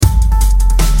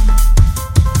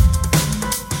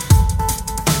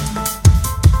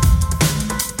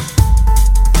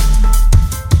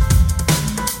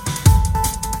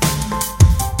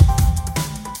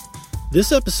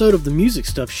This episode of the Music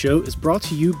Stuff Show is brought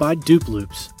to you by Dupe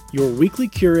Loops, your weekly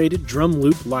curated drum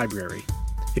loop library.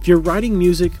 If you're writing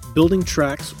music, building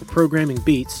tracks, or programming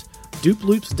beats,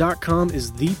 dupeloops.com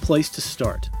is the place to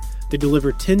start. They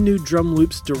deliver 10 new drum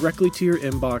loops directly to your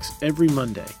inbox every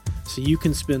Monday, so you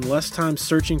can spend less time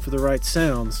searching for the right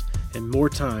sounds and more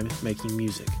time making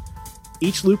music.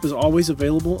 Each loop is always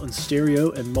available in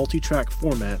stereo and multi-track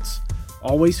formats,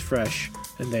 always fresh,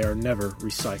 and they are never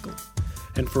recycled.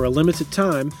 And for a limited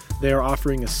time, they are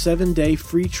offering a 7-day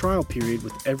free trial period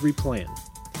with every plan.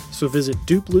 So visit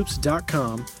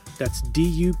dupeloops.com, that's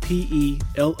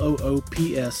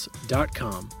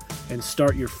dupeloops.com, and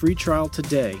start your free trial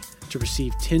today to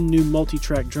receive 10 new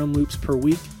multi-track drum loops per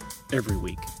week, every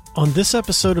week. On this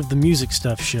episode of the Music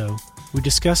Stuff Show, we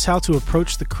discuss how to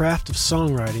approach the craft of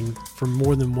songwriting from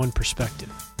more than one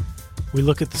perspective. We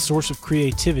look at the source of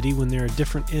creativity when there are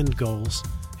different end goals,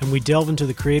 and we delve into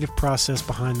the creative process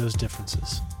behind those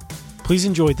differences. Please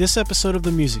enjoy this episode of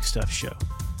the Music Stuff Show,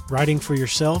 writing for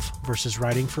yourself versus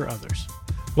writing for others.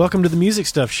 Welcome to the Music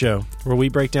Stuff Show, where we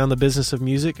break down the business of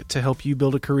music to help you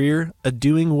build a career of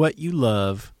doing what you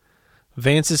love.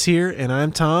 Vance is here, and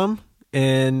I'm Tom,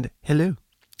 and hello.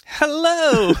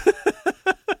 Hello!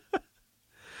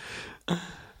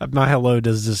 My hello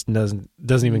doesn't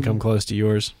even come close to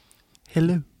yours.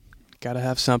 Hello. Gotta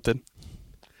have something.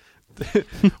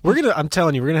 I'm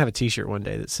telling you, we're gonna have a t-shirt one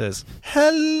day that says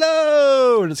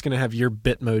hello, and it's gonna have your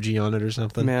Bitmoji on it or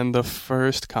something. Man, the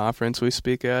first conference we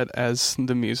speak at as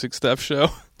the Music Stuff Show,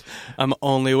 I'm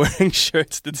only wearing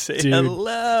shirts that say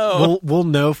hello. We'll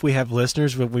know if we have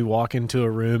listeners when we walk into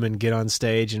a room and get on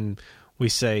stage and we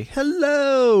say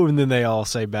hello, and then they all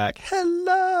say back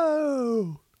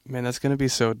hello. Man, that's gonna be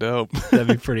so dope. That'd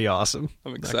be pretty awesome.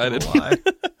 I'm excited.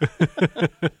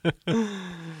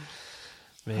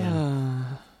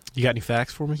 Man, you got any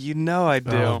facts for me? You know I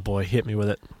do. Oh boy, hit me with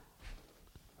it.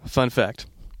 Fun fact: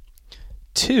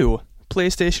 2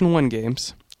 PlayStation 1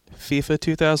 games, FIFA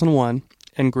 2001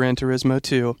 and Gran Turismo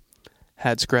 2,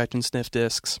 had scratch and sniff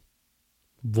discs.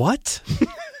 What?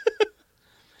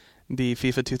 The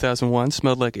FIFA 2001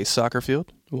 smelled like a soccer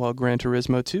field, while Gran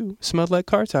Turismo 2 smelled like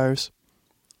car tires.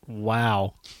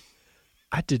 Wow.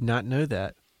 I did not know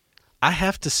that. I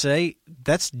have to say,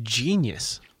 that's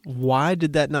genius. Why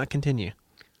did that not continue?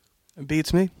 It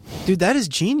beats me. Dude, that is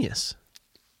genius.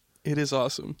 It is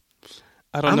awesome.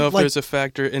 I don't know if there's a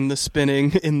factor in the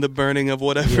spinning, in the burning of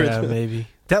whatever. Yeah, maybe.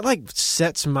 That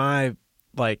sets my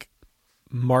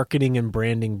marketing and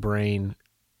branding brain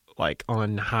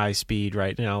on high speed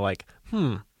right now.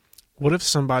 What if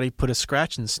somebody put a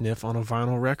scratch and sniff on a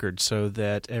vinyl record so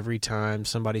that every time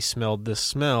somebody smelled this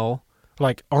smell,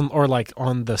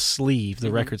 on the sleeve,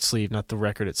 the record sleeve, not the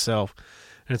record itself.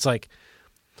 And it's like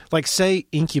say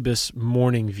Incubus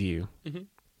Morning View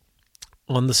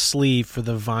on the sleeve for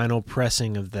the vinyl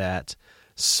pressing of that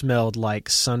smelled like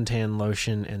suntan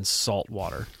lotion and salt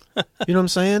water. You know what I'm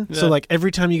saying? Yeah. So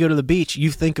every time you go to the beach, you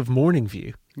think of Morning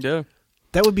View. Yeah.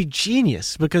 That would be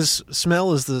genius because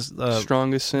smell is the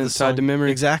strongest sense tied to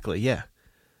memory. Exactly, yeah.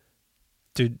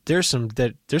 Dude, there's some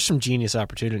genius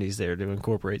opportunities there to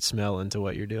incorporate smell into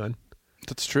what you're doing.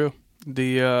 That's true.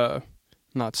 The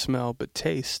not smell, but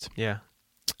taste. Yeah.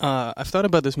 I've thought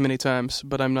about this many times,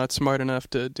 but I'm not smart enough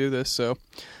to do this. So,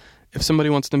 if somebody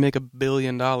wants to make $1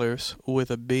 billion with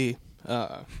a B, you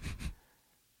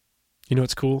know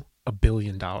what's cool? $1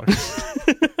 billion.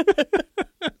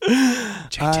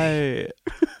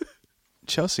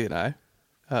 Chelsea and I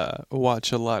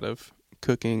watch a lot of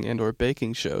cooking and or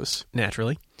baking shows.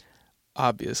 Naturally.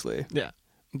 Obviously. Yeah.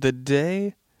 The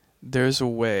day there's a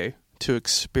way to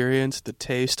experience the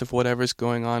taste of whatever's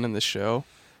going on in the show,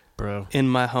 bro, in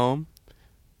my home,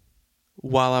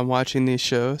 while I'm watching these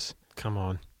shows, come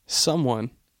on, someone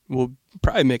will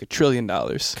probably make $1 trillion.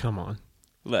 Come on.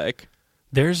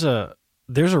 There's a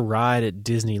ride at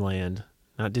Disneyland,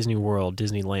 not Disney World,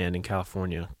 Disneyland in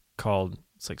California called,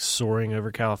 it's Soaring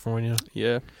Over California.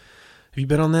 Yeah. Have you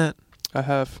been on that? I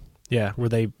have. Yeah, where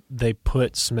they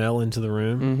put smell into the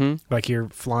room. Mm-hmm. You're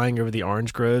flying over the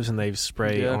orange groves and they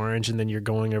spray orange, and then you're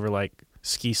going over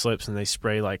ski slopes and they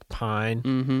spray pine.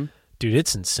 Mm-hmm. Dude,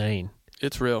 it's insane.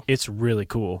 It's real. It's really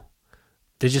cool.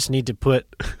 They just need to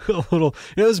put a little,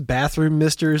 those bathroom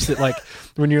misters that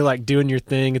when you're doing your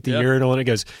thing at the urinal and it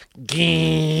goes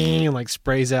and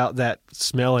sprays out that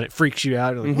smell and it freaks you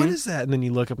out. You're like, what is that? And then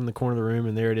you look up in the corner of the room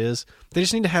and there it is. They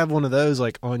just need to have one of those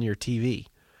on your TV,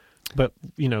 but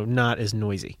not as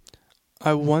noisy.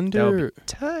 I wonder. That would be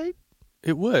tight.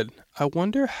 It would. I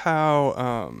wonder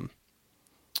how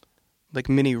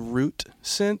mini root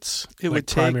scents it would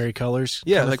take. Primary colors?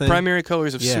 Yeah, primary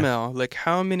colors of smell.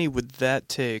 How many would that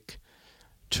take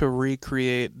to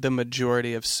recreate the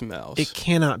majority of smells. It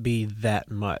cannot be that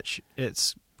much.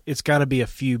 It's got to be a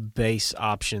few base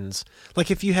options.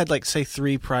 Like if you had, like, say,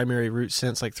 3 primary root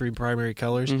scents, like 3 primary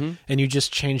colors, and you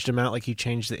just changed them out like you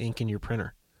changed the ink in your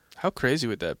printer. How crazy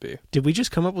would that be? Did we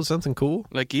just come up with something cool?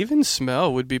 Like, even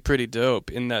smell would be pretty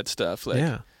dope in that stuff. Like,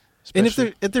 yeah. And if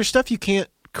there's stuff you can't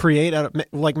create out of,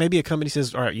 like maybe a company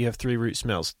says, all right, you have 3 root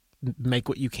smells, make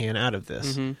what you can out of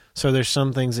this. So there's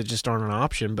some things that just aren't an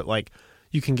option, but like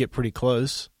you can get pretty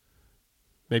close.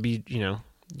 Maybe,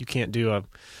 you can't do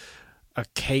a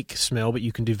cake smell, but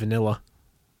you can do vanilla.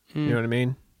 You know what I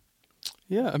mean?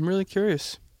 Yeah, I'm really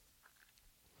curious.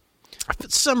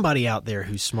 But somebody out there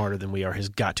who's smarter than we are has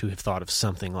got to have thought of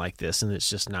something like this, and it's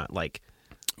just not like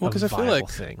a viable I feel like,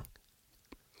 thing.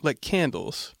 Like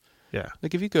candles. Yeah.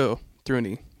 Like if you go through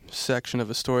any section of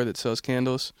a store that sells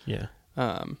candles. Yeah.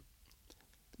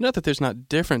 Not that there's not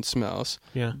different smells.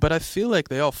 Yeah. But I feel like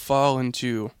they all fall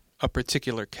into a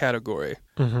particular category.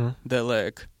 That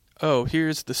like, oh,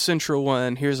 here's the central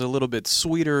one. Here's a little bit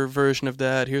sweeter version of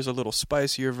that. Here's a little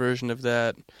spicier version of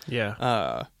that.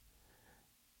 Yeah.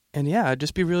 And yeah, I'd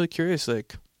just be really curious,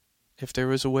 like, if there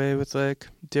was a way with, like,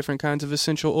 different kinds of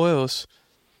essential oils,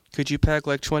 could you pack,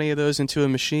 like, 20 of those into a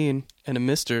machine and a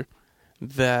mister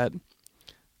that,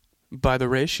 by the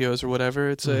ratios or whatever,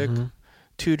 it's like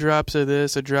 2 drops of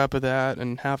this, a drop of that,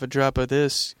 and half a drop of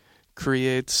this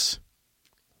creates...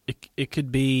 It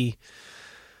could be,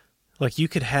 like, you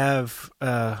could have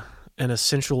an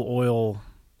essential oil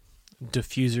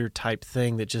diffuser type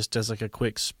thing that just does, like, a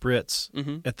quick spritz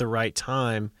at the right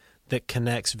time that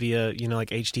connects via, like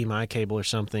HDMI cable or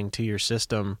something to your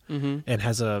system and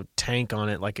has a tank on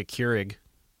it like a Keurig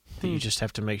that you just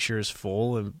have to make sure is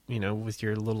full and, with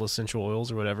your little essential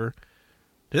oils or whatever.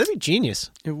 That'd be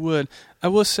genius. It would. I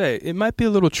will say, it might be a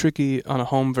little tricky on a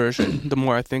home version the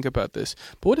more I think about this.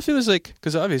 But what if it was like,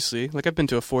 because obviously, like I've been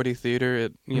to a 4D theater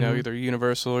at, either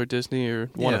Universal or Disney or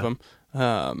one of them.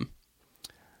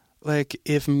 Like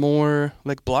if more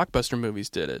like blockbuster movies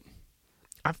did it.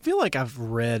 I feel like I've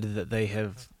read that they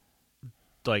have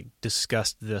like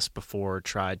discussed this before,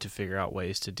 tried to figure out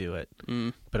ways to do it.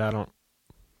 But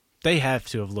they have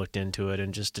to have looked into it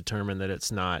and just determined that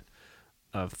it's not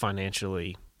a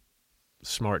financially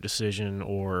smart decision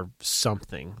or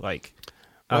something. Like,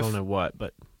 I don't know what,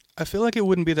 but... I feel like it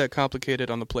wouldn't be that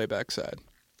complicated on the playback side.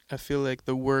 I feel like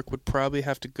the work would probably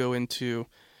have to go into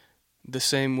the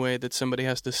same way that somebody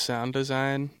has to sound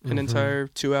design an entire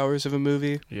 2 hours of a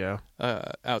movie. Yeah.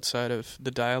 Outside of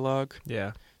the dialogue.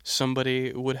 Yeah.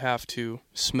 Somebody would have to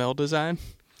smell design.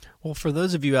 Well, for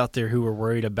those of you out there who are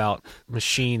worried about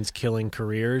machines killing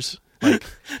careers, like,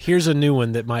 here's a new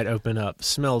one that might open up: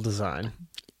 smell design.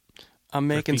 I'm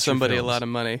making somebody a lot of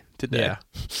money today. Yeah.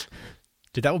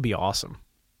 Dude, that would be awesome.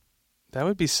 That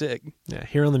would be sick. Yeah.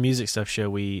 Here on the Music Stuff Show,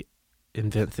 we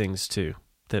invent things, too,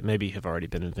 that maybe have already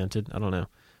been invented. I don't know.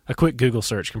 A quick Google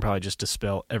search can probably just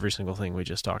dispel every single thing we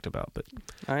just talked about, but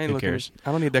who cares?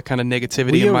 I don't need that kind of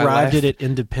negativity in my life. We arrived at it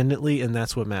independently, and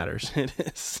that's what matters. It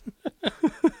is.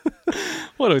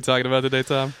 What are we talking about today,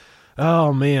 Tom?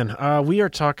 Oh, man. We are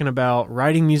talking about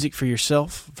writing music for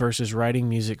yourself versus writing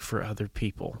music for other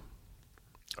people.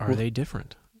 Are they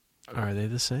different? Are they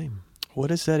the same? What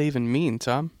does that even mean,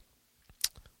 Tom?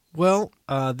 Well,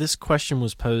 this question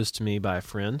was posed to me by a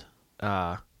friend.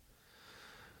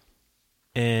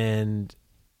 And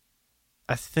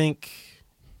I think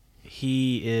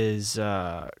he is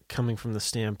coming from the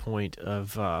standpoint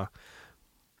of,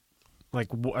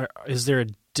 is there a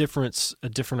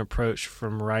different approach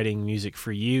from writing music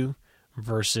for you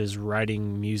versus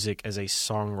writing music as a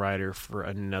songwriter for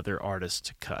another artist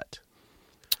to cut?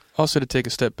 Also, to take a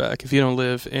step back, if you don't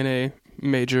live in a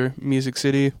major music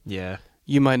city,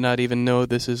 you might not even know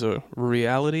this is a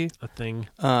reality. A thing.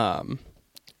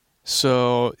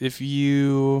 So if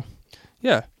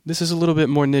this is a little bit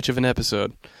more niche of an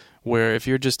episode, where if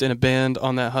you're just in a band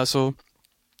on that hustle,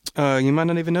 you might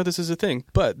not even know this is a thing.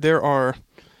 But there are,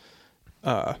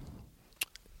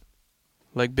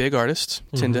 like big artists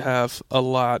tend to have a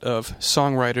lot of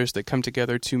songwriters that come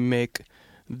together to make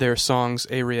their songs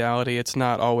a reality. It's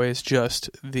not always just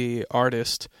the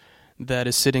artist that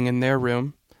is sitting in their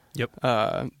room.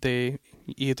 Yep. They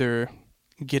either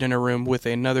get in a room with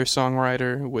another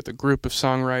songwriter, with a group of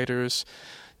songwriters,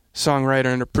 songwriter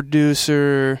and a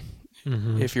producer.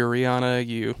 If you're Rihanna,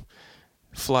 you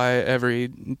fly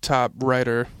every top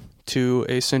writer to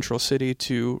a central city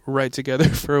to write together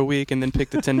for a week and then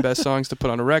pick the 10 best songs to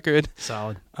put on a record.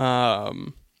 Solid.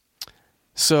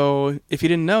 So if you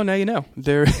didn't know, now you know.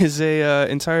 There is a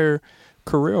entire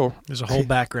career. There's a whole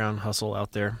background hustle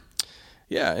out there.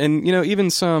 Yeah, and even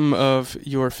some of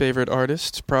your favorite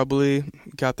artists probably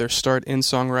got their start in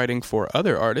songwriting for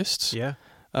other artists. Yeah.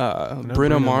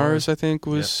 Bruno Mars, I think,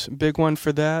 was a big one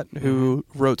for that, who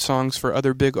wrote songs for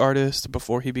other big artists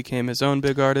before he became his own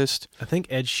big artist. I think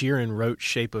Ed Sheeran wrote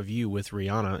Shape of You with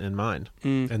Rihanna in mind.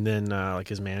 And then like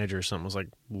his manager or something was like,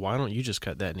 why don't you just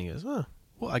cut that? And he goes, oh,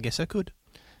 well, I guess I could.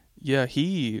 Yeah,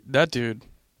 that dude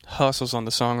hustles on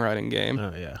the songwriting game.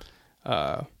 Oh, yeah.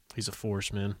 He's a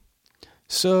force, man.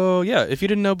 So, yeah, if you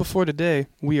didn't know before today,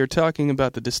 we are talking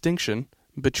about the distinction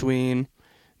between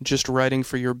just writing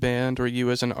for your band or you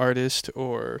as an artist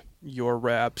or your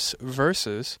raps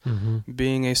versus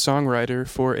being a songwriter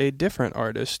for a different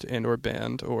artist and or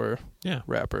band or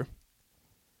rapper.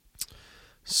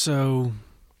 So,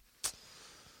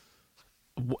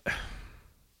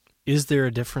 is there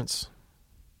a difference?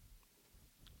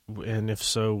 And if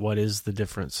so, what is the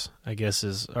difference? I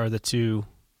guess are the two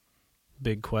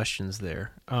big questions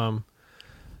there.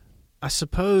 I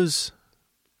suppose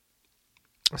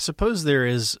there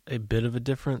is a bit of a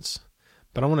difference,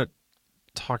 but I want to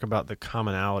talk about the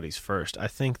commonalities first. I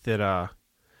think that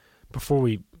before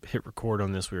we hit record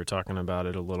on this, we were talking about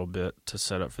it a little bit to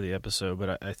set up for the episode,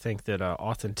 but I think that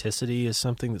authenticity is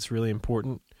something that's really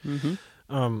important.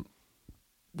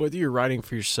 Whether you're writing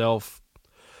for yourself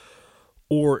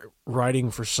or writing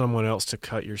for someone else to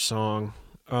cut your song,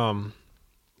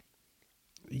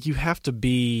 you have to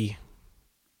be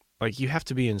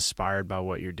inspired by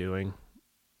what you're doing.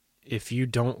 If you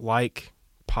don't like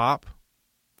pop,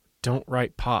 don't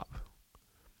write pop,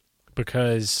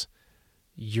 because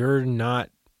you're not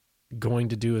going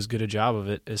to do as good a job of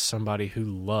it as somebody who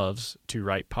loves to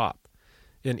write pop.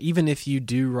 And even if you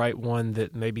do write one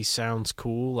that maybe sounds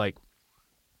cool, like,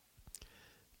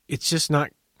 it's just not,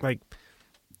 like,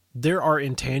 there are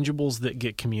intangibles that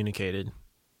get communicated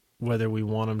whether we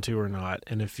want them to or not.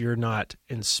 And if you're not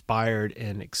inspired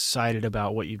and excited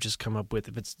about what you've just come up with,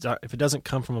 if it doesn't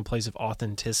come from a place of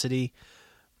authenticity,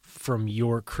 from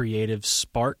your creative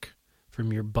spark,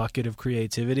 from your bucket of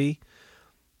creativity,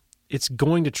 it's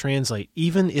going to translate,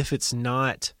 even if it's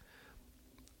not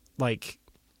like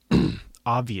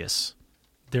obvious.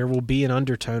 There will be an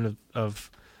undertone of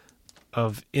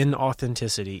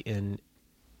inauthenticity, and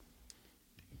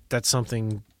that's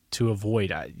something to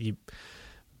avoid.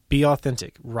 Be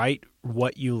authentic. Write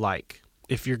what you like.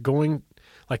 If you're going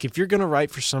to write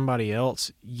for somebody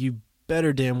else, you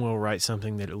better damn well write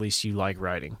something that at least you like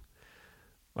writing.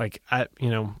 Like,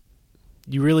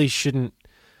 you really shouldn't.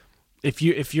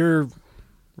 If you're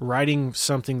writing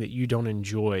something that you don't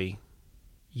enjoy,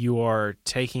 you are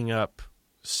taking up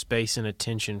space and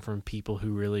attention from people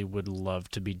who really would love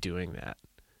to be doing that,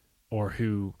 or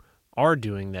who are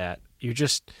doing that. You're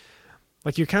just,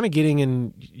 like, you're kind of getting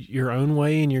in your own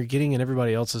way, and you're getting in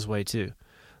everybody else's way too.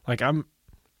 Like, I'm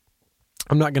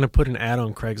not going to put an ad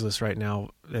on Craigslist right now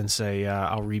and say,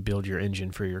 I'll rebuild your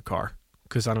engine for your car,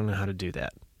 because I don't know how to do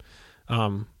that.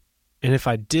 And if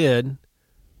I did,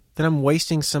 then I'm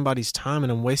wasting somebody's time,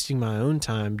 and I'm wasting my own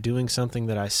time doing something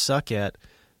that I suck at,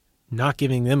 not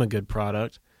giving them a good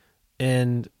product,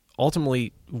 and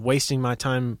ultimately wasting my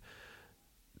time,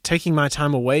 taking my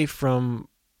time away from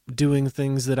doing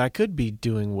things that I could be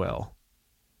doing well.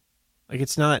 Like,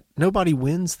 nobody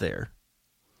wins there,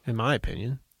 in my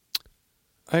opinion.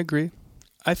 I agree.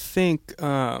 I think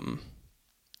a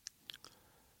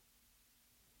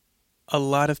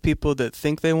lot of people that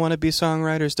think they want to be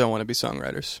songwriters don't want to be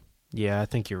songwriters. Yeah, I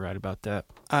think you're right about that.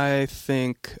 I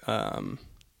think,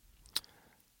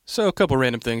 so a couple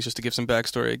random things just to give some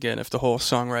backstory again, if the whole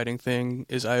songwriting thing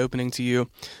is eye-opening to you.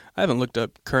 I haven't looked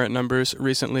up current numbers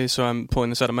recently, so I'm pulling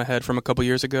this out of my head from a couple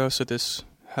years ago, so this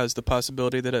has the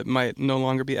possibility that it might no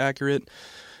longer be accurate.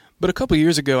 But a couple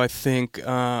years ago, I think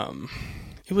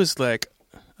it was like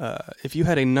if you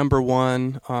had a number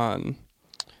one on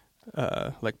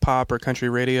like pop or country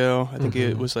radio, I think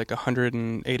it was like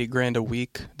 $180,000 a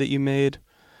week that you made.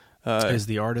 As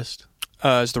the artist?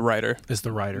 As the writer. As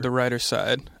the writer. The writer's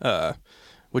side.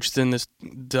 Which then this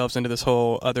delves into this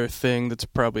whole other thing that's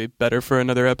probably better for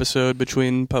another episode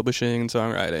between publishing and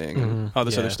songwriting and all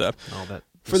this other stuff. All that.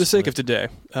 For the sake of today,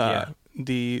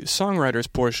 the songwriter's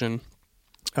portion,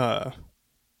 a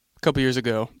couple years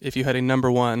ago, if you had a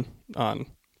number one on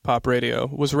pop radio,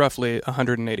 was roughly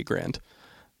 $180,000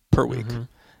 per week.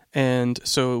 And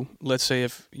so let's say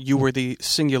if you were the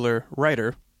singular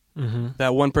writer,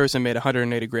 that one person made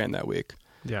 $180,000 that week.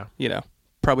 Yeah.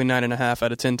 Probably 9.5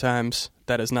 out of 10 times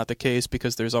that is not the case,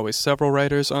 because there's always several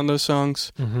writers on those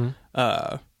songs.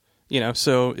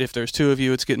 So if there's two of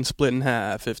you, it's getting split in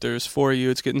half. If there's four of you,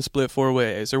 it's getting split four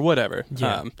ways or whatever.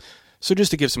 Yeah. So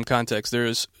just to give some context,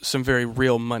 there's some very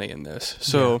real money in this.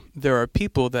 So there are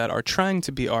people that are trying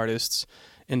to be artists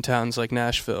in towns like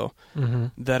Nashville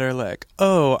that are like,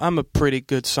 oh, I'm a pretty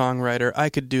good songwriter. I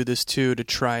could do this too to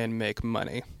try and make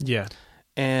money. Yeah.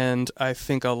 And I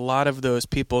think a lot of those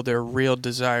people, their real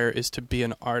desire is to be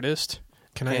an artist.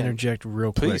 Can I interject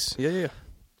real quick? Please. Yeah.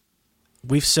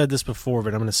 We've said this before,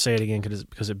 but I'm going to say it again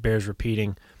because it bears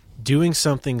repeating. Doing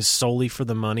something solely for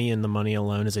the money and the money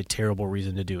alone is a terrible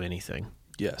reason to do anything.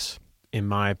 Yes. In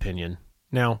my opinion.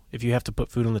 Now, if you have to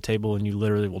put food on the table and you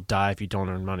literally will die if you don't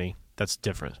earn money, that's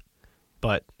different.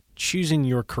 But choosing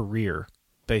your career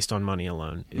based on money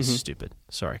alone is stupid.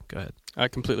 Sorry, go ahead. I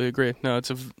completely agree. No,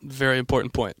 it's a very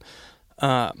important point.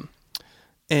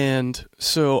 And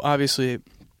so obviously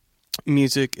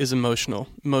music is emotional.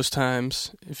 Most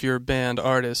times, if you're a band,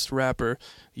 artist, rapper,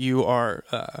 you are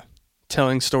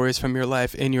telling stories from your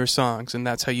life in your songs, and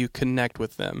that's how you connect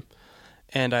with them.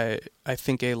 And I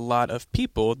think a lot of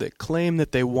people that claim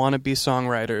that they want to be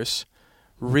songwriters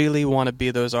really want to be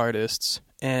those artists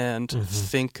and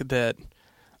think that,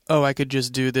 oh, I could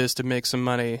just do this to make some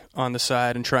money on the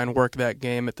side and try and work that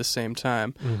game at the same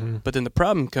time. But then the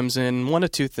problem comes in one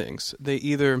of two things. They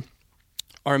either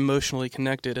are emotionally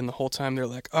connected and the whole time they're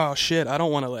like, oh, shit, I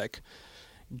don't want to like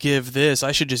give this.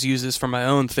 I should just use this for my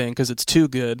own thing because it's too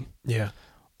good. Yeah.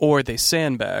 Or they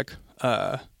sandbag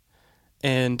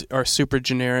and are super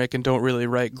generic and don't really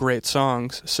write great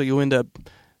songs. So you end up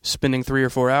spending 3 or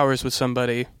 4 hours with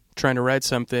somebody trying to write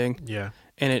something. Yeah.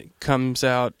 And it comes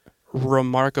out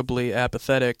remarkably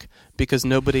apathetic because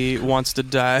nobody wants to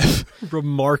dive.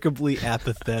 Remarkably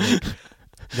apathetic.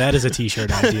 That is a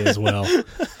t-shirt idea as well.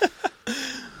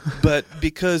 But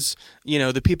because, you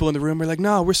know, the people in the room are like,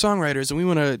 no, we're songwriters and we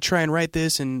want to try and write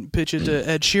this and pitch it to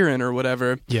Ed Sheeran or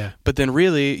whatever. Yeah. But then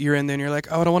really you're in there and you're like,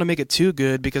 oh, I don't want to make it too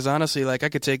good because honestly, like I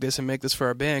could take this and make this for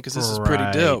our band because this is pretty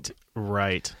dope.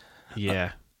 Right.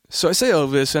 Yeah. So I say all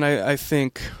of this and I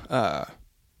think a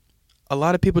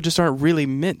lot of people just aren't really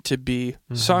meant to be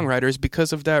songwriters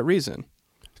because of that reason.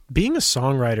 Being a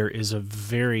songwriter is a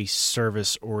very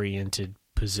service-oriented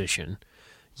position.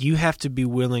 You have to be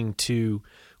willing to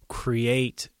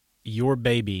create your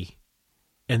baby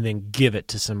and then give it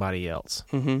to somebody else.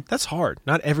 That's hard.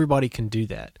 Not everybody can do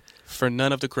that. For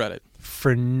none of the credit.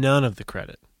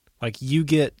 Like you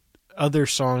get other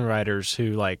songwriters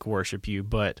who like worship you,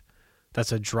 but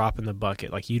that's a drop in the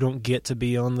bucket. Like you don't get to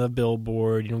be on the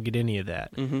billboard. You don't get any of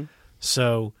that.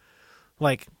 So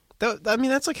like,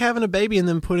 that's like having a baby and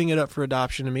then putting it up for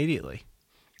adoption immediately.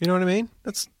 You know what I mean?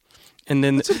 That's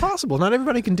impossible. Not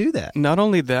everybody can do that. Not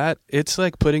only that, it's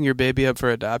like putting your baby up for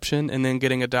adoption and then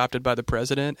getting adopted by the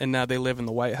president, and now they live in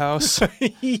the White House.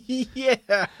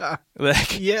 Yeah.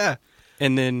 Yeah.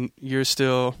 And then you're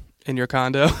still in your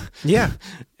condo. Yeah.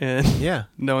 And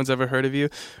no one's ever heard of you.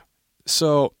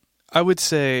 So I would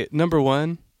say, number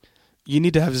one, you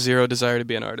need to have zero desire to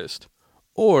be an artist.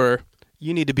 Or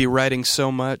you need to be writing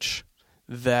so much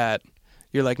that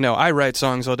you're like, no, I write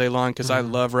songs all day long because I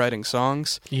love writing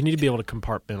songs. You need to be able to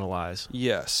compartmentalize.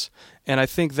 Yes. And I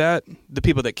think that the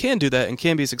people that can do that and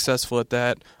can be successful at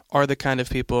that are the kind of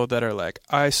people that are like,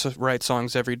 I write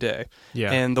songs every day.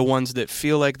 Yeah. And the ones that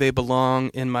feel like they belong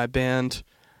in my band,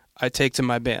 I take to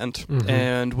my band.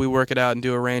 And we work it out and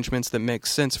do arrangements that make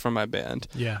sense for my band.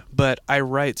 Yeah. But I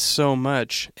write so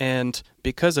much, and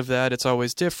because of that, it's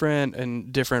always different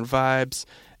and different vibes.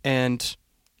 And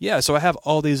yeah, so I have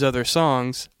all these other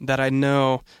songs that I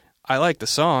know I like the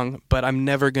song, but I'm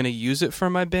never going to use it for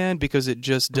my band because it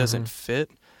just doesn't fit.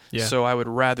 Yeah. So I would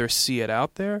rather see it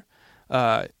out there,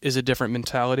 is a different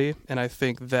mentality. And I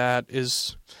think that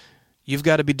is, you've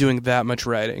got to be doing that much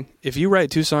writing. If you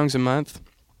write 2 songs a month,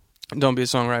 don't be a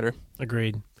songwriter.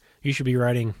 Agreed. You should be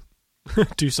writing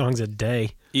 2 songs a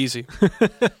day. Easy.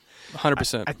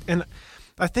 100%. And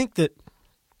I think that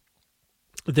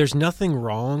there's nothing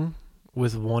wrong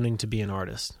with wanting to be an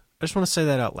artist. I just want to say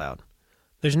that out loud.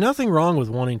 There's nothing wrong with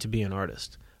wanting to be an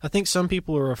artist. I think some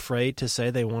people are afraid to say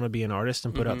they want to be an artist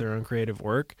and put out their own creative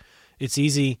work. It's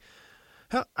easy.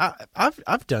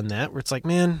 I've done that where it's like,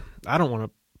 man, I don't want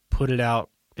to put it out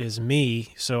as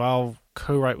me, so I'll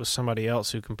co-write with somebody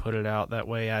else who can put it out. That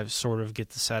way I sort of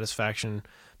get the satisfaction.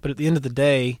 But at the end of the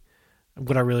day,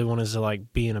 what I really want is to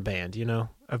like be in a band, you know?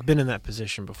 I've been in that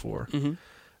position before.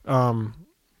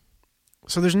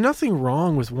 So there's nothing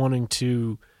wrong with wanting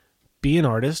to be an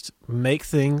artist, make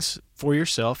things for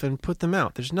yourself, and put them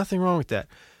out. There's nothing wrong with that.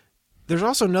 There's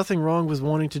also nothing wrong with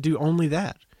wanting to do only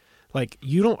that. Like,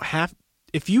 you don't have...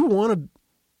 If you want to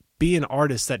be an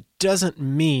artist, that doesn't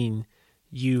mean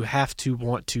you have to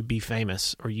want to be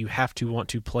famous, or you have to want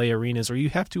to play arenas, or you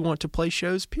have to want to play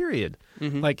shows, period.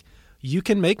 Like, you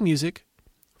can make music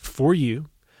for you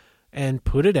and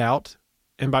put it out.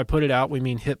 And by put it out, we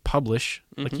mean hit publish.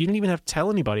 Like, you don't even have to tell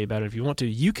anybody about it if you want to.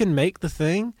 You can make the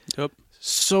thing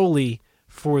solely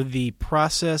for the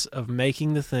process of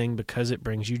making the thing because it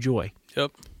brings you joy.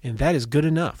 Yep. And that is good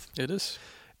enough. It is.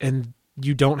 And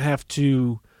you don't have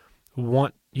to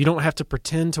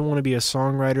pretend to want to be a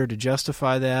songwriter to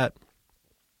justify that.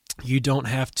 You don't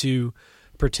have to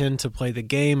pretend to play the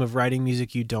game of writing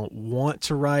music you don't want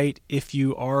to write if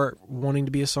you are wanting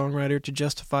to be a songwriter to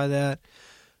justify that.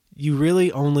 You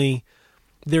really only...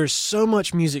 There's so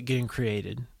much music getting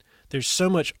created. There's so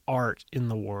much art in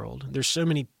the world. There's so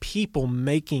many people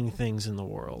making things in the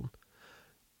world.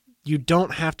 You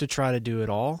don't have to try to do it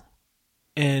all.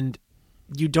 And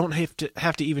you don't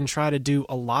have to even try to do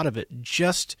a lot of it.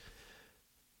 Just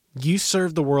you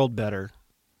serve the world better.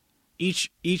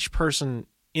 Each person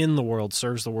in the world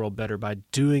serves the world better by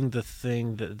doing the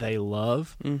thing that they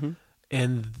love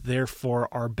and therefore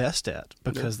are best at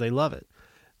because they love it.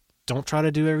 Don't try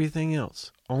to do everything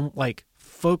else.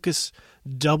 Focus,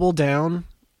 double down.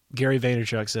 Gary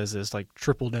Vaynerchuk says this,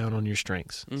 triple down on your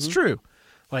strengths. It's true.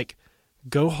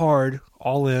 Go hard,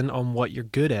 all in on what you're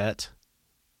good at,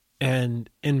 and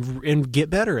get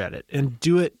better at it, and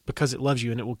do it because it loves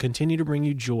you, and it will continue to bring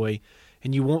you joy,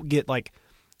 and you won't get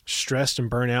stressed and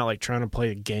burnt out trying to play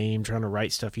a game, trying to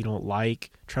write stuff you don't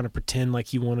like, trying to pretend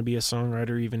like you want to be a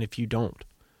songwriter even if you don't.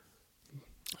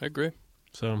 I agree.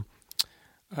 So,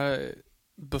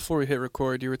 before we hit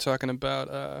record, you were talking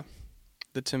about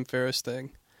the Tim Ferriss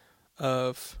thing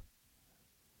of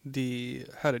the,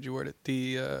 how did you word it?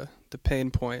 The pain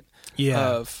point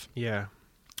of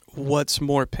what's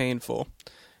more painful.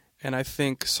 And I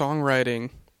think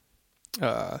songwriting,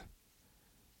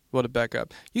 well, to back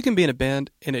up, you can be in a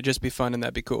band and it just be fun and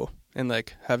that'd be cool. And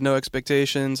have no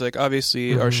expectations.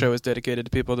 Obviously our show is dedicated to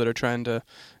people that are trying to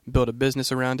build a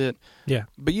business around it. Yeah.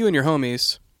 But you and your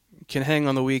homies can hang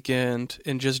on the weekend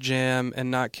and just jam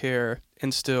and not care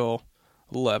and still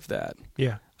love that.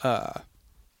 Yeah.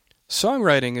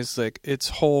 Songwriting is its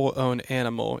whole own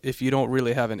animal if you don't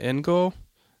really have an end goal,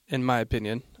 in my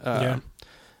opinion.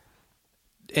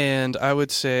 And I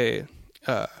would say,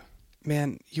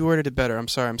 man, you worded it better. I'm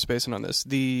sorry, I'm spacing on this.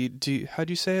 How'd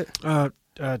you say it?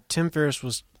 Tim Ferriss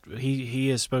was, he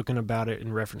has spoken about it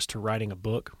in reference to writing a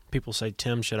book. People say,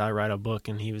 Tim, should I write a book?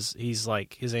 And he's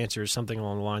like, his answer is something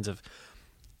along the lines of,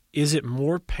 is it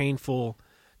more painful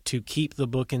to keep the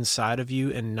book inside of you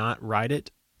and not write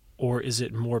it? Or is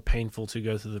it more painful to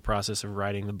go through the process of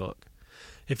writing the book?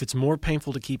 If it's more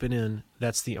painful to keep it in,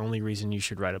 that's the only reason you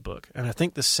should write a book. And I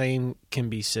think the same can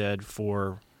be said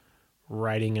for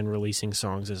writing and releasing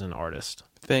songs as an artist.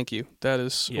 Thank you. That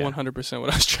is 100% what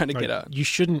I was trying to get at. You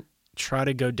shouldn't try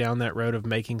to go down that road of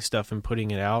making stuff and putting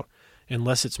it out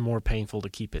unless it's more painful to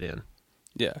keep it in.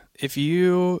 Yeah. If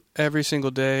you every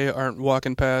single day aren't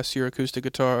walking past your acoustic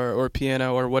guitar or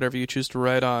piano or whatever you choose to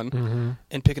write on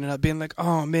and picking it up being like,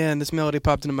 oh man, this melody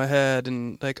popped into my head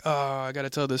and oh, I got to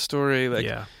tell this story.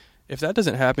 If that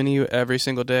doesn't happen to you every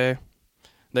single day,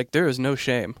 there is no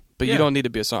shame, but you don't need to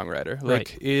be a songwriter.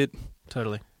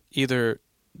 Totally. Either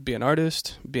be an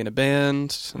artist, be in a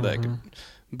band,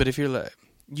 but if you're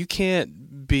you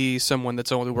can't be someone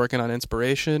that's only working on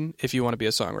inspiration if you want to be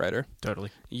a songwriter. Totally.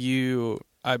 You,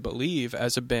 I believe,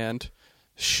 as a band,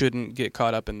 shouldn't get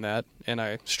caught up in that, and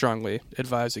I strongly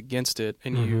advise against it.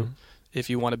 And you, if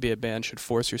you want to be a band, should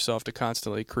force yourself to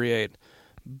constantly create.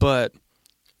 But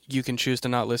you can choose to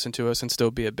not listen to us and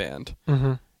still be a band.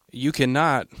 You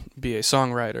cannot be a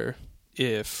songwriter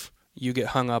if you get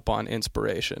hung up on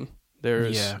inspiration.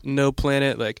 There's no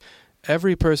planet,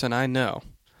 every person I know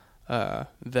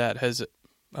that has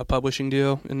a publishing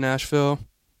deal in Nashville,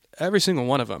 every single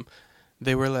one of them,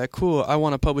 they were like, cool, I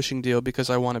want a publishing deal because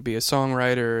I want to be a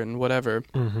songwriter and whatever.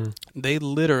 They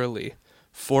literally,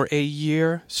 for a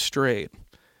year straight,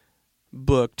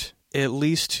 booked at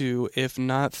least 2, if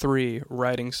not 3,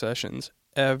 writing sessions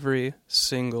every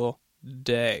single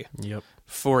day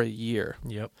for a year.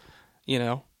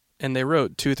 And they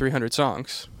wrote 200-300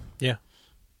 songs. Yeah.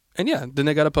 And then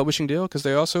they got a publishing deal because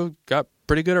they also got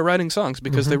pretty good at writing songs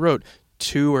because they wrote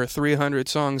 200 or 300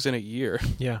 songs in a year.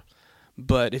 Yeah.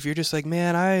 But if you're just like,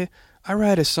 man, I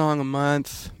write a song a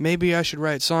month, maybe I should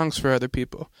write songs for other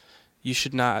people. You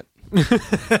should not.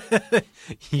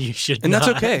 You should and not.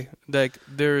 And that's okay.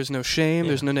 There is no shame,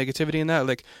 there's no negativity in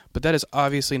that. But that is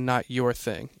obviously not your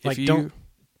thing.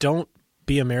 Don't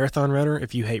be a marathon runner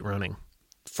if you hate running.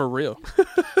 For real.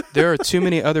 There are too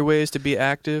many other ways to be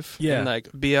active and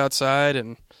be outside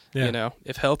and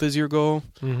if health is your goal,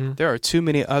 there are too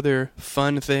many other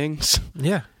fun things.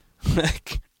 Yeah.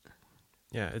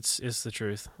 Yeah, it's the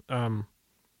truth.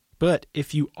 But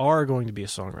if you are going to be a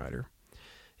songwriter,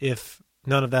 if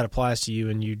none of that applies to you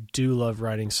and you do love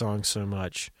writing songs so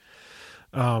much,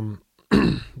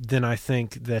 then I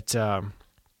think that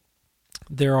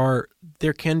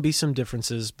there can be some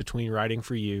differences between writing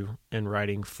for you and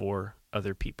writing for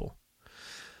other people.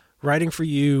 Writing for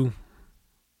you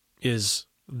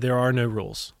there are no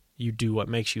rules. You do what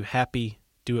makes you happy,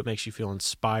 do what makes you feel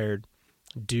inspired,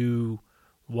 do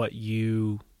what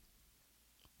you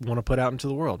want to put out into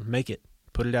the world. Make it,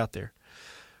 put it out there.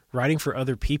 Writing for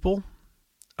other people,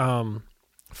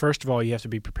 first of all, you have to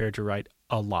be prepared to write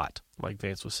a lot, like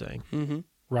Vance was saying. Mm-hmm.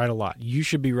 Write a lot. You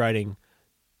should be writing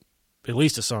at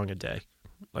least a song a day.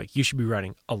 Like, you should be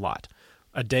writing a lot.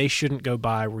 A day shouldn't go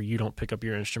by where you don't pick up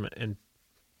your instrument and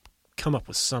come up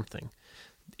with something.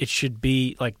 It should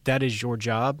be like, that is your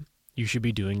job. You should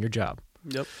be doing your job.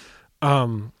 Yep.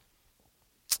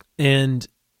 And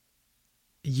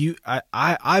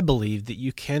I believe that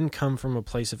you can come from a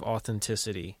place of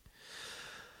authenticity.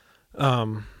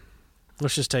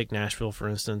 Let's just take Nashville, for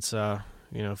instance.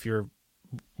 If you're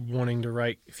wanting to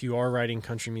write, if you are writing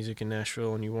country music in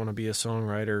Nashville and you want to be a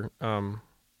songwriter,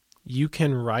 you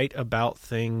can write about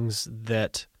things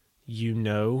that you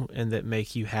know and that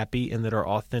make you happy and that are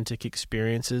authentic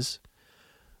experiences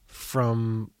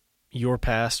from your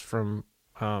past, from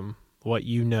what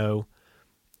you know,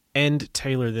 and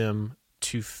tailor them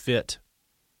to fit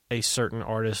a certain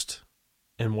artist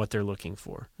and what they're looking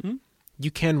for. Mm-hmm.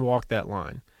 You can walk that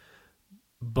line,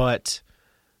 but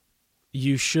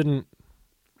you shouldn't.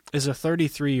 As a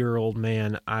 33-year-old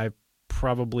man, I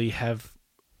probably have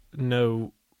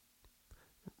no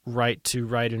right to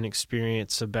write an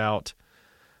experience about...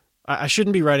 I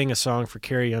shouldn't be writing a song for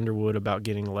Carrie Underwood about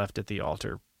getting left at the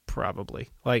altar, probably.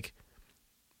 Like,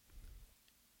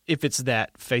 if it's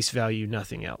that, face value,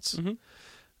 nothing else. Mm-hmm.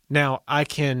 Now, I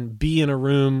can be in a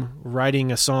room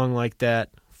writing a song like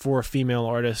that for a female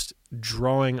artist,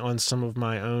 drawing on some of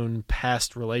my own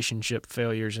past relationship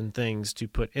failures and things to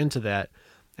put into that,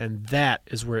 and that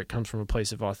is where it comes from, a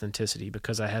place of authenticity,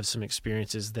 because I have some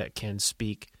experiences that can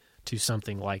speak to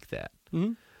something like that.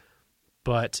 Mm-hmm.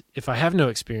 But if I have no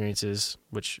experiences,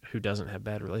 which who doesn't have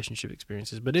bad relationship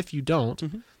experiences, but if you don't,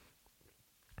 mm-hmm.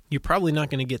 you're probably not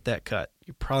going to get that cut.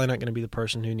 You're probably not going to be the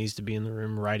person who needs to be in the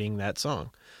room writing that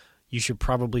song. You should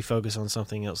probably focus on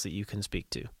something else that you can speak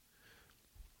to.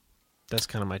 That's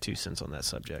kind of my 2 cents on that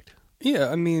subject. Yeah,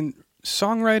 I mean,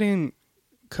 songwriting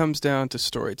comes down to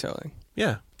storytelling.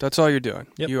 Yeah. That's all you're doing.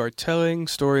 Yep. You are telling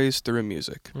stories through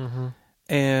music. Mm-hmm.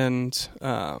 And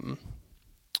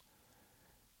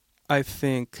I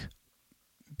think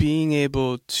being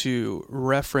able to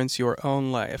reference your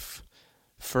own life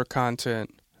for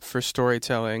content, for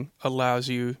storytelling, allows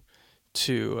you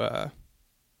to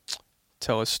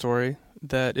tell a story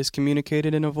that is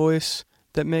communicated in a voice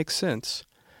that makes sense.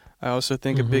 I also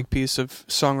think mm-hmm. a big piece of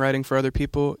songwriting for other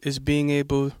people is being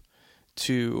able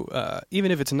to,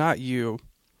 even if it's not you,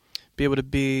 be able to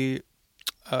be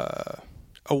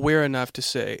aware enough to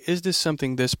say, is this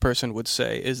something this person would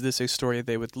say? Is this a story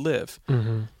they would live?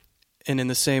 Mm-hmm. And in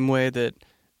the same way that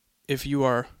if you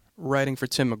are writing for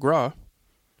Tim McGraw,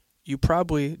 you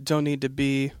probably don't need to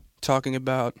be talking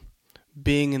about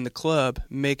being in the club,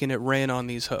 making it rain on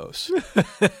these hoes.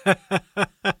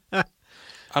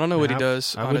 I don't know what he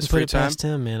does on his free time. Past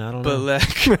him, man. I don't know.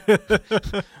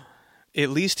 Like, at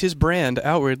least his brand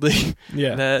outwardly,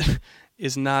 yeah, that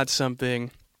is not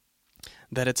something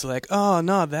that it's like, oh,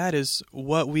 no, that is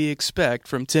what we expect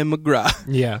from Tim McGraw.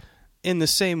 Yeah. In the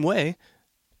same way,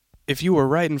 if you were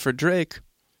writing for Drake,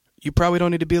 you probably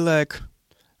don't need to be like,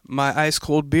 my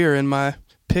ice-cold beer in my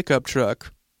pickup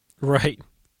truck. Right.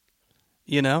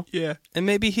 You know? Yeah. And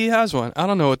maybe he has one. I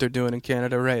don't know what they're doing in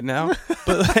Canada right now.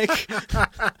 But, like...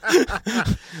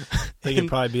 It could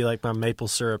probably be like my maple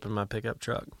syrup in my pickup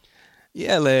truck.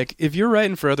 Yeah, like, if you're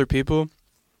writing for other people,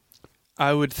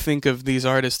 I would think of these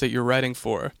artists that you're writing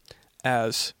for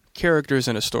as characters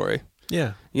in a story.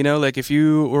 Yeah. You know, like, if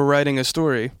you were writing a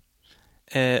story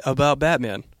about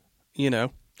Batman, you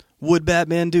know, would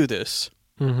Batman do this?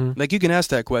 Mm-hmm. Like, you can ask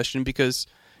that question because...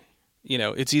 You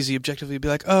know, it's easy objectively to be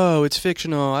like, oh, it's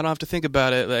fictional, I don't have to think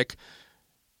about it. Like,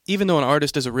 even though an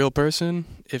artist is a real person,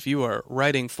 if you are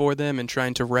writing for them and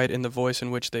trying to write in the voice in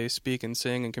which they speak and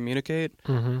sing and communicate,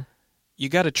 mm-hmm. you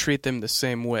got to treat them the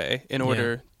same way in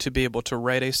order to be able to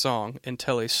write a song and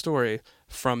tell a story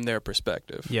from their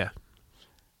perspective. Yeah.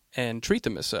 And treat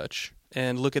them as such.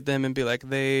 And look at them and be like,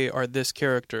 they are this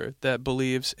character that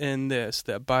believes in this,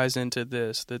 that buys into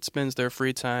this, that spends their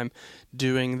free time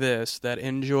doing this, that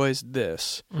enjoys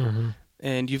this. Mm-hmm.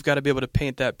 And you've got to be able to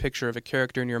paint that picture of a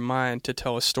character in your mind to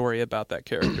tell a story about that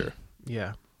character.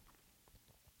 Yeah.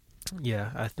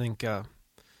 Yeah, I think,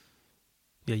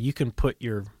 you can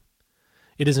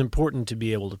it is important to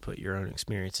be able to put your own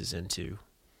experiences into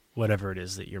whatever it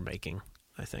is that you're making,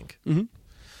 I think.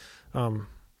 Mm-hmm.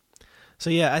 So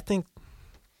yeah, I think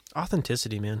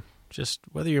authenticity, man. Just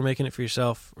whether you're making it for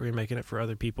yourself or you're making it for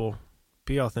other people,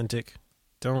 be authentic.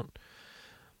 Don't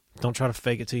try to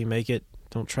fake it till you make it.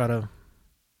 Don't try to,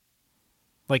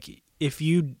 like, if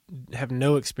you have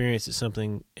no experience at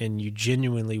something and you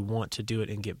genuinely want to do it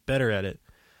and get better at it,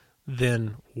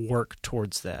 then work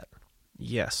towards that.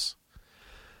 Yes.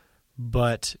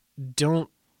 But don't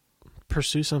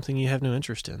pursue something you have no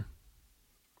interest in.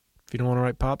 If you don't want to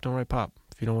write pop, don't write pop.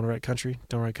 If you don't want to write country,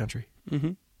 don't write country.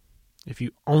 Mm-hmm. If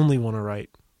you only want to write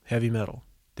heavy metal,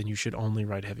 then you should only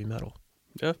write heavy metal.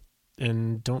 Yeah.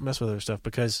 And don't mess with other stuff,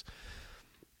 because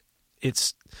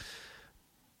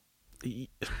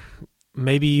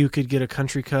maybe you could get a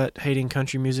country cut hating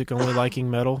country music, only liking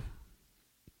metal.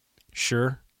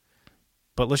 Sure.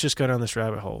 But let's just go down this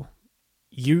rabbit hole.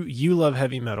 You love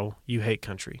heavy metal, you hate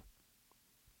country.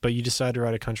 But you decide to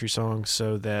write a country song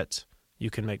so that you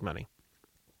can make money.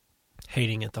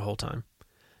 Hating it the whole time.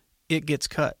 It gets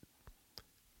cut.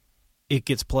 It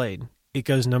gets played. It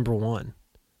goes number one.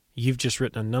 You've just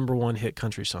written a number one hit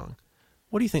country song.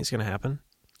 What do you think's going to happen?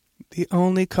 The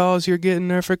only calls you're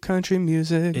getting are for country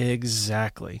music.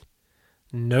 Exactly.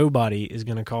 Nobody is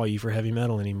going to call you for heavy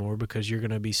metal anymore because you're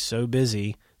going to be so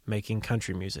busy making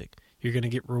country music. You're going to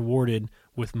get rewarded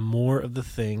with more of the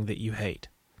thing that you hate.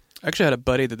 I actually had a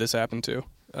buddy that this happened to,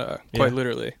 quite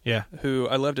literally. Yeah. Who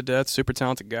I love to death, super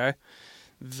talented guy,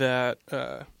 that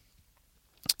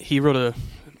he wrote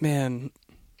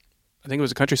I think it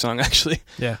was a country song, actually.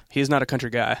 Yeah. He's not a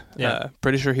country guy. Yeah.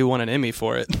 Pretty sure he won an Emmy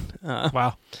for it.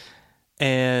 Wow.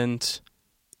 And,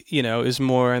 is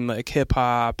more in like hip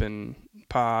hop and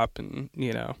pop and,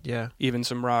 even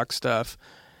some rock stuff.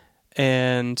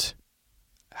 And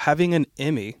having an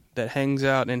Emmy that hangs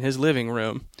out in his living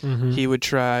room, mm-hmm. he would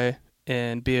try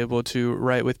and be able to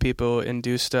write with people and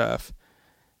do stuff.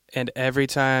 And every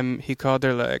time he called,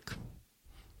 they're like,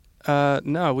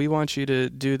 no, we want you to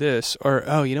do this. Or,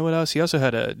 oh, you know what else? He also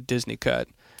had a Disney cut,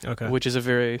 which is a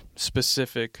very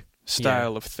specific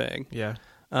style of thing. Yeah.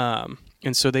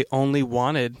 And so they only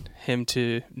wanted him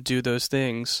to do those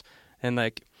things. And,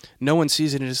 like, no one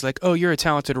sees it and is like, oh, you're a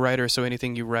talented writer, so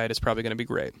anything you write is probably going to be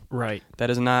great. Right. That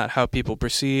is not how people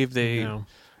perceive.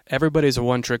 Everybody's a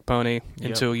one-trick pony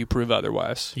until you prove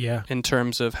otherwise. Yeah. In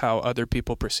terms of how other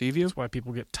people perceive you. That's why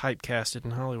people get typecasted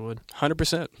in Hollywood.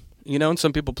 100%. And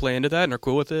some people play into that and are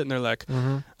cool with it, and they're like,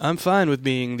 mm-hmm. I'm fine with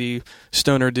being the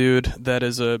stoner dude that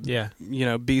is a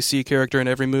BC character in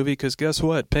every movie, because guess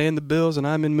what? Paying the bills, and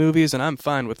I'm in movies, and I'm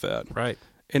fine with that. Right.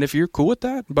 And if you're cool with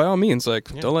that, by all means,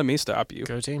 don't let me stop you.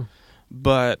 Go team.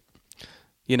 But,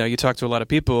 you talk to a lot of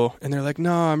people, and they're like,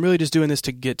 no, I'm really just doing this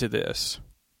to get to this.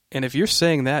 And if you're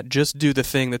saying that, just do the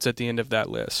thing that's at the end of that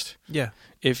list. Yeah.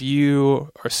 If you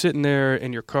are sitting there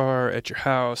in your car, at your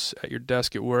house, at your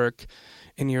desk at work,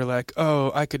 and you're like,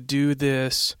 oh, I could do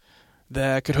this,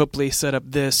 that could hopefully set up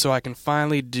this so I can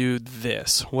finally do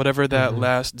this, whatever that mm-hmm.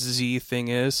 last Z thing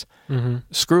is, mm-hmm.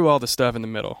 screw all the stuff in the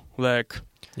middle.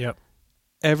 Yep.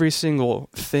 Every single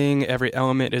thing, every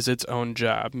element is its own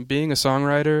job. Being a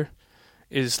songwriter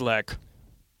is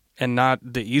and not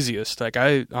the easiest.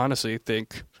 I honestly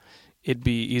think it'd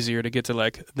be easier to get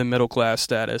to the middle class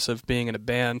status of being in a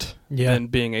band than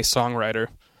being a songwriter.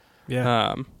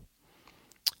 Yeah.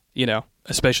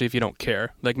 Especially if you don't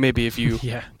care. Maybe if you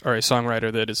are a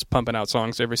songwriter that is pumping out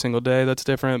songs every single day, that's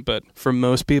different. But for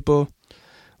most people,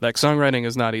 songwriting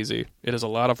is not easy. It is a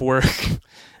lot of work.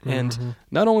 And mm-hmm.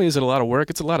 not only is it a lot of work,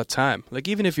 it's a lot of time.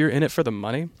 Even if you're in it for the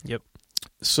money. Yep.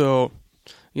 So,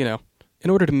 in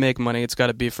order to make money, it's got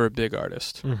to be for a big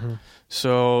artist. Mm-hmm.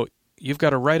 So you've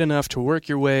got to write enough to work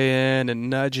your way in and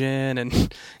nudge in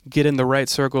and get in the right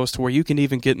circles to where you can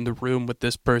even get in the room with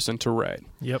this person to write.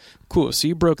 Yep. Cool. So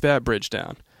you broke that bridge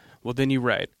down. Well, then you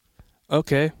write.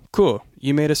 Okay, cool.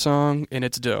 You made a song and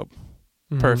it's dope.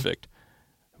 Mm-hmm. Perfect.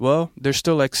 Well, they're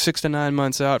still 6 to 9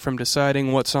 months out from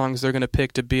deciding what songs they're going to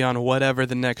pick to be on whatever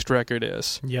the next record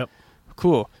is. Yep.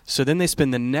 Cool. So then they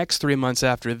spend the next 3 months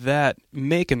after that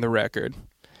making the record.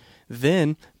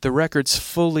 Then the record's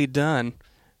fully done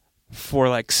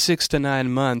for 6 to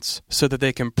 9 months so that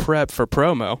they can prep for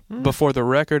promo before the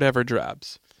record ever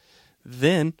drops.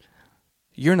 Then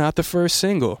you're not the first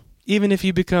single. Even if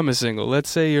you become a single, let's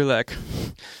say you're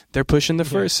they're pushing the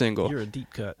first single. You're a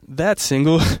deep cut. That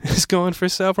single is going for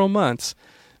several months.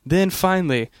 Then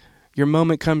finally, your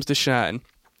moment comes to shine.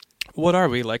 what are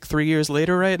we, like 3 years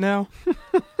later right now?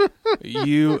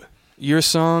 Your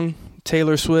song,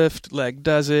 Taylor Swift, like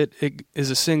does it is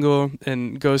a single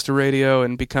and goes to radio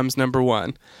and becomes number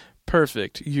one.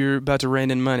 Perfect. You're about to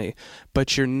rein in money,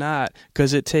 but you're not,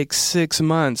 because it takes 6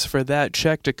 months for that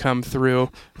check to come through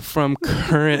from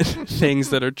current things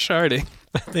that are charting.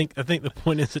 I think the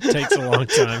point is it takes a long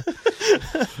time.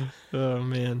 Oh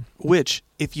man. Which,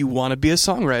 if you want to be a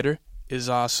songwriter, is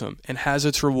awesome and has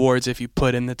its rewards if you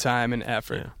put in the time and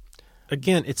effort. Yeah.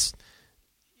 Again, it's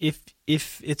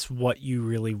if it's what you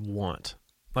really want.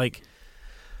 Like,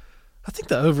 I think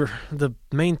the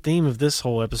main theme of this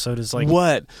whole episode is like,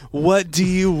 what do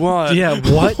you want? Yeah,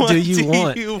 what do you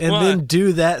want? And then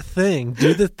do that thing.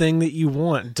 Do the thing that you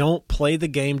want. Don't play the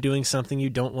game doing something you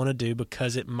don't want to do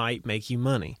because it might make you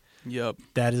money. Yep.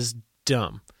 That is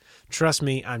dumb. Trust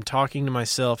me, I'm talking to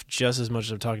myself just as much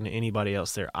as I'm talking to anybody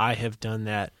else there. I have done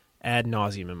that ad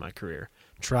nauseum in my career.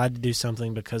 Tried to do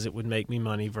something because it would make me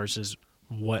money versus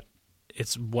what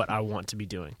I want to be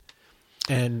doing.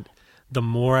 And the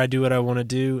more I do what I want to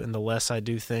do and the less I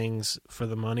do things for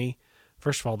the money,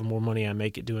 first of all, the more money I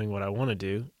make at doing what I want to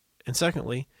do. And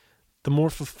secondly, the more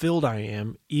fulfilled I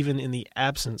am, even in the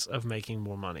absence of making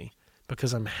more money,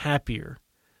 because I'm happier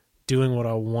doing what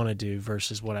I want to do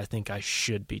versus what I think I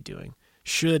should be doing.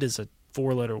 Should is a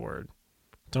 4-letter word.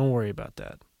 Don't worry about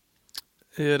that.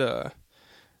 And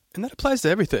that applies to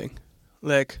everything.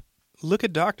 Like, look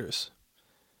at doctors.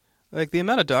 Like, the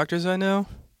amount of doctors I know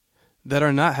that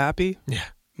are not happy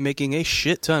making a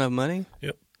shit ton of money.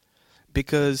 Yep.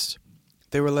 Because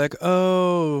they were like,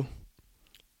 oh,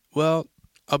 well,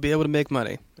 I'll be able to make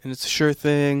money. And it's a sure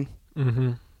thing.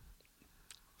 Mm-hmm.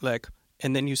 Like,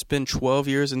 and then you spend 12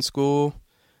 years in school,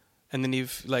 and then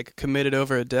you've, like, committed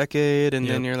over a decade, and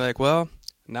then you're like, well,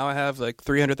 now I have, like,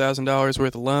 $300,000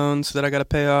 worth of loans that I got to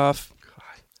pay off.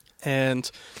 God.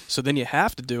 And so then you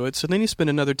have to do it. So then you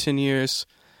spend another 10 years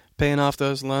paying off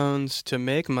those loans to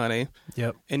make money.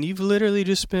 Yep. And you've literally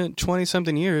just spent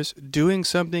 20-something years doing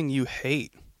something you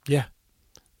hate. Yeah.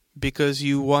 Because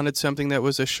you wanted something that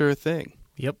was a sure thing.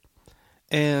 Yep.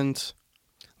 And,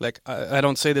 like, I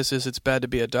don't say this as it's bad to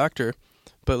be a doctor,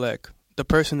 but, like, the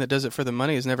person that does it for the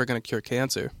money is never going to cure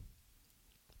cancer.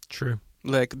 True.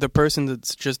 Like, the person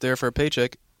that's just there for a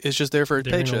paycheck is just there for a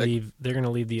paycheck. They're going to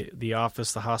leave the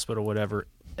office, the hospital, whatever,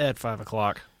 at 5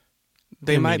 o'clock.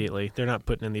 They immediately. They're not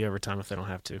putting in the overtime if they don't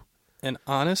have to. And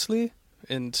honestly,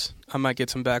 and I might get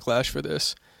some backlash for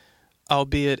this,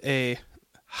 albeit a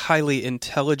highly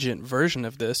intelligent version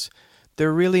of this,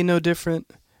 they're really no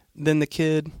different than the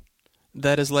kid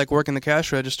that is, like, working the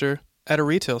cash register at a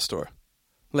retail store.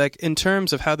 Like, in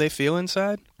terms of how they feel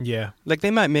inside, yeah, like,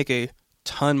 they might make a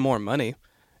ton more money,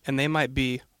 and they might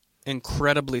be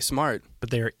incredibly smart.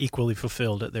 But they are equally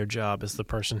fulfilled at their job as the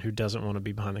person who doesn't want to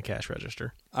be behind the cash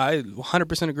register. I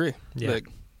 100% agree. Yeah. Like,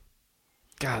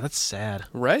 God, that's sad.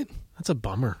 Right? That's a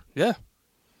bummer. Yeah.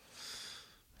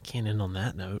 Can't end on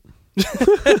that note.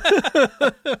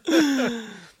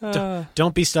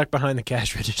 Don't be stuck behind the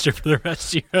cash register for the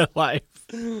rest of your life.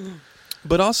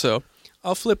 But also,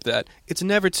 I'll flip that. It's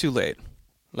never too late.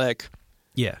 Like,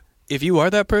 yeah, if you are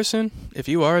that person, if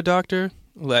you are a doctor,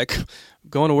 like,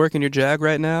 going to work in your Jag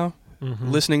right now,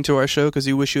 listening to our show because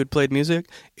you wish you had played music,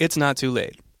 it's not too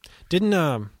late. Didn't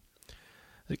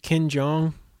Ken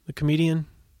Jeong, the comedian,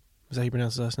 is that how you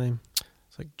pronounce his last name?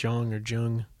 It's like Jong or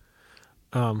Jung.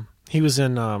 He was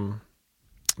in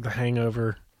The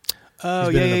Hangover. Oh,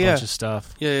 He's been in a yeah. bunch of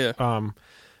stuff. Yeah.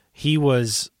 He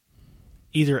was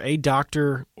either a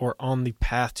doctor or on the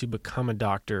path to become a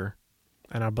doctor,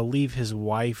 and I believe his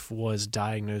wife was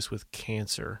diagnosed with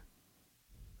cancer.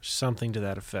 Something to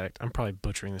that effect. I'm probably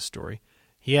butchering the story.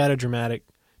 He had a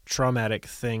traumatic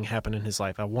thing happen in his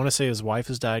life. I want to say his wife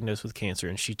was diagnosed with cancer,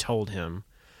 and she told him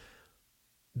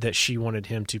that she wanted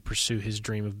him to pursue his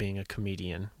dream of being a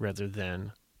comedian rather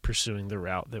than pursuing the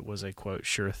route that was a, quote,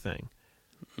 sure thing.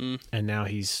 And now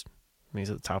he's at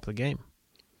the top of the game.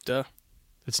 Duh.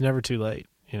 It's never too late,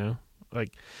 you know?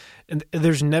 Like, and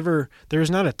there's not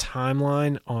a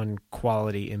timeline on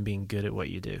quality and being good at what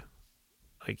you do.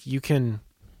 Like, you can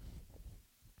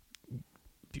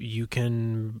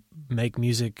make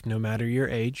music no matter your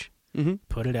age,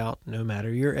 put it out no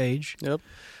matter your age. Yep.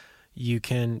 You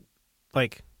can,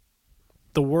 like,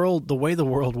 the way the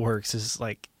world works is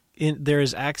like, there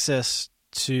is access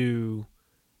to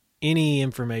any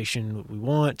information that we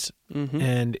want,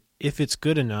 and if it's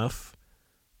good enough,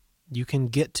 you can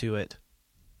get to it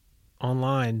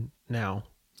online now.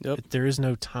 Yep. There is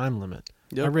no time limit.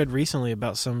 Yep. I read recently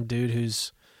about some dude I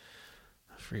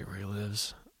forget where he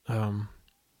lives.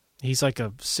 He's like a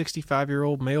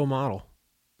 65-year-old male model.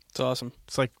 It's awesome.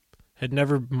 It's like had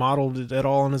never modeled it at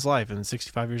all in his life, and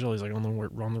 65 years old, he's like on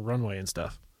the runway and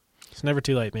stuff. It's never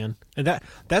too late, man. And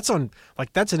that's an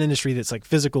industry that's like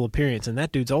physical appearance, and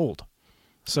that dude's old.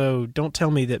 So don't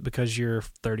tell me that because you're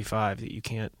 35 that you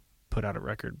can't put out a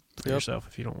record for yourself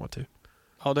if you don't want to.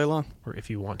 All day long. Or if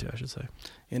you want to, I should say.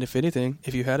 And if anything,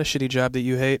 if you had a shitty job that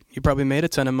you hate, you probably made a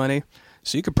ton of money.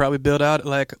 So you could probably build out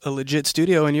like a legit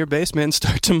studio in your basement and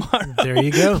start tomorrow. There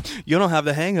you go. You don't have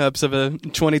the hang-ups of a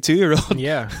 22-year-old.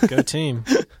 Yeah, go team.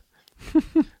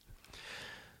 Well,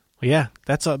 yeah,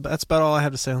 that's about all I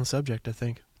have to say on the subject, I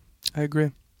think. I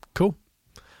agree. Cool.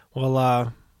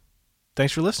 Well,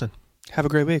 thanks for listening. Have a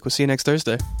great week. We'll see you next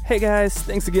Thursday. Hey guys,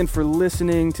 thanks again for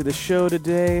listening to the show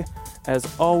today. As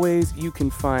always, you can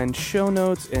find show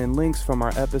notes and links from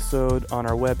our episode on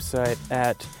our website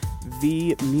at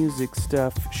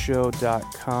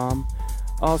themusicstuffshow.com.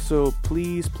 Also,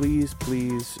 please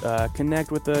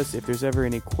connect with us if there's ever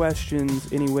any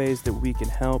questions, any ways that we can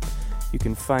help. You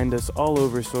can find us all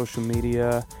over social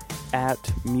media at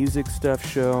Music Stuff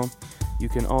Show. You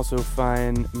can also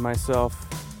find myself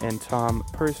and Tom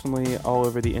personally all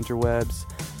over the interwebs.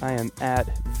 I am at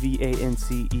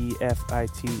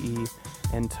VANCEFITE,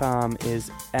 and Tom is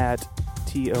at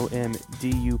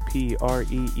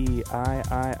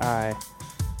TOMDUPREEIII.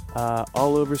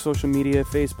 All over social media,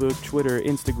 Facebook, Twitter,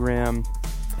 Instagram,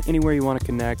 anywhere you want to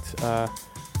connect.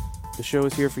 The show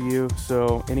is here for you,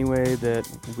 so any way that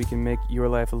we can make your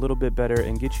life a little bit better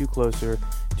and get you closer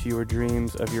to your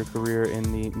dreams of your career in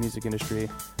the music industry,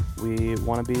 we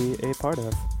want to be a part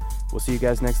of. We'll see you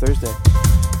guys next Thursday.